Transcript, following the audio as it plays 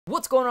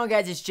What's going on,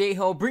 guys? It's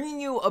J-Ho bringing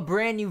you a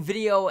brand new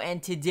video,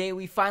 and today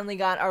we finally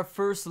got our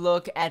first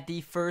look at the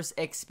first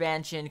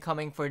expansion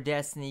coming for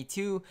Destiny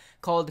 2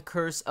 called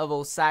Curse of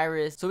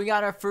Osiris. So we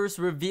got our first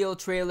reveal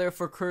trailer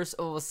for Curse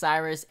of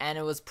Osiris, and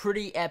it was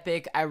pretty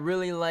epic. I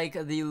really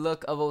like the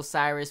look of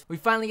Osiris. We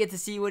finally get to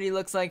see what he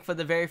looks like for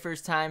the very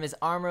first time. His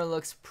armor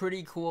looks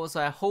pretty cool,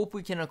 so I hope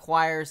we can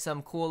acquire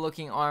some cool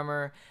looking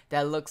armor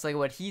that looks like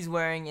what he's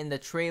wearing in the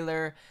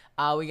trailer.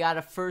 We got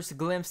a first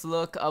glimpse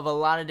look of a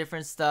lot of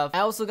different stuff.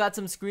 I also got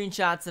some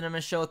screenshots that I'm going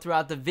to show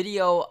throughout the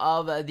video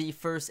of the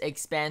first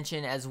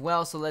expansion as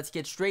well. So let's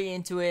get straight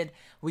into it.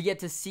 We get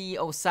to see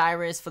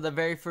Osiris for the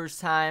very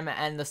first time,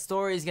 and the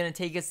story is going to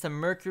take us to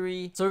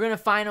Mercury. So we're going to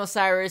find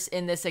Osiris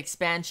in this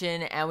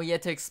expansion, and we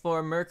get to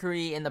explore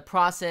Mercury in the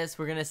process.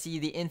 We're going to see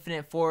the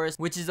Infinite Forest,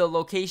 which is a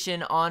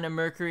location on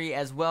Mercury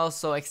as well.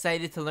 So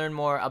excited to learn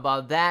more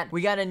about that.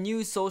 We got a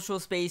new social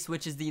space,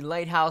 which is the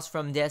Lighthouse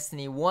from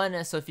Destiny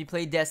 1. So if you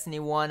played Destiny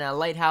 1,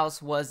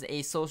 Lighthouse was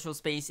a social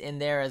space in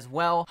there as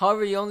well.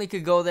 However, you only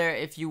could go there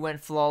if you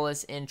went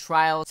flawless in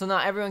trials. So now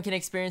everyone can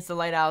experience the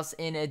Lighthouse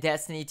in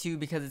Destiny 2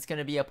 because it's going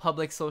to be a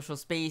public social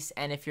space,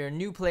 and if you're a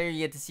new player, you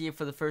get to see it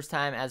for the first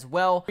time as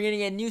well. We're going to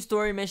get new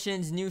story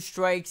missions, new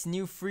strikes,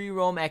 new free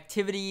roam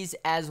activities,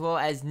 as well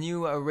as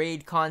new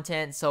raid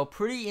content. So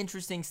pretty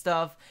interesting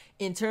stuff.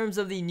 In terms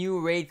of the new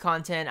raid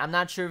content, I'm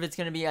not sure if it's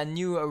going to be a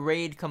new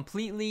raid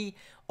completely,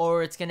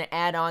 or it's going to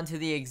add on to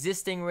the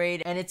existing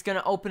raid, and it's going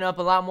to open up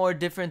a lot more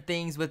different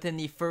things within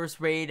the first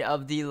raid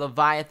of the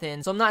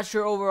Leviathan. So I'm not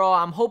sure overall.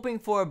 I'm hoping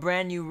for a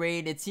brand new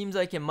raid. It seems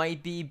like it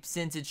might be,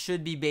 since it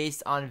should be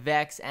based on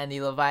Vex and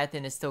the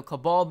Leviathan is still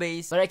Cabal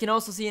based. But I can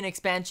also see an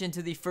expansion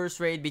to the first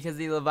raid because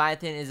the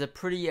Leviathan is a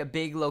pretty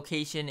big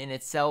location in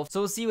itself. So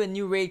we'll see what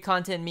new raid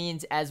content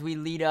means as we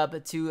lead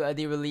up to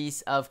the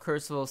release of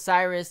Curse of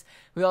Osiris.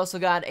 We also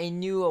got a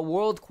new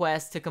world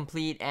quest to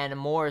complete and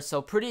more, so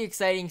pretty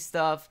exciting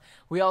stuff.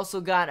 We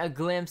also got a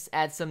glimpse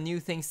at some new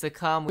things to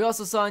come. We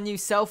also saw a new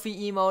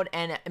selfie emote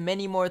and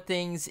many more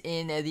things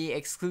in the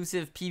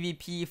exclusive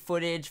PvP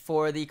footage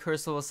for the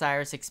Curse of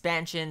Osiris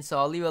expansion, so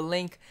I'll leave a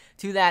link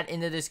to that in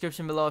the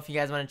description below if you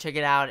guys want to check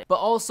it out. But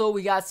also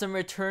we got some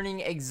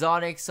returning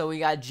exotics. So we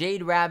got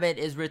Jade Rabbit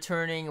is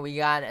returning, we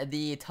got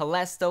the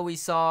Telesto, we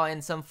saw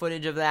in some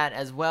footage of that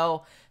as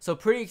well. So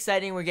pretty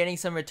exciting. We're getting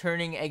some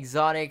returning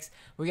exotics.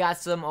 We got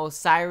some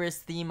Osiris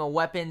theme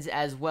weapons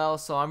as well,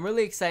 so I'm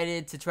really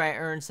excited to try and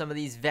earn some of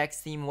these Vex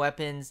theme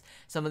weapons,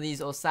 some of these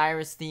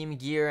Osiris theme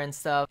gear and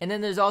stuff. And then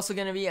there's also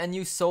going to be a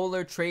new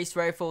solar trace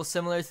rifle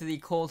similar to the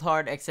Cold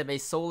Heart, except a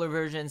solar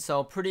version,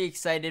 so pretty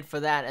excited for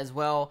that as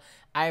well.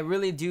 I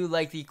really do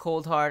like the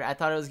Cold Heart. I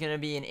thought it was going to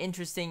be an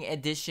interesting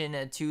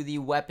addition to the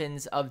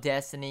weapons of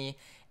Destiny,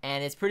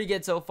 and it's pretty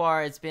good so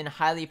far. It's been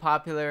highly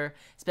popular,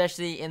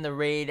 especially in the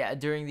raid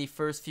during the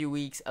first few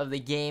weeks of the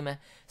game.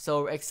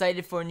 So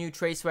excited for a new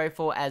trace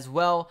rifle as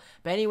well.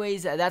 But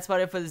anyways, that's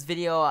about it for this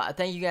video.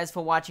 Thank you guys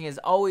for watching as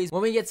always.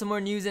 When we get some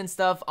more news and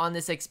stuff on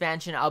this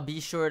expansion, I'll be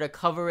sure to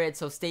cover it,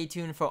 so stay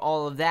tuned for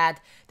all of that.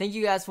 Thank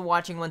you guys for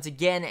watching once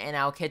again, and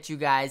I'll catch you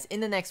guys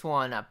in the next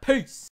one. Peace!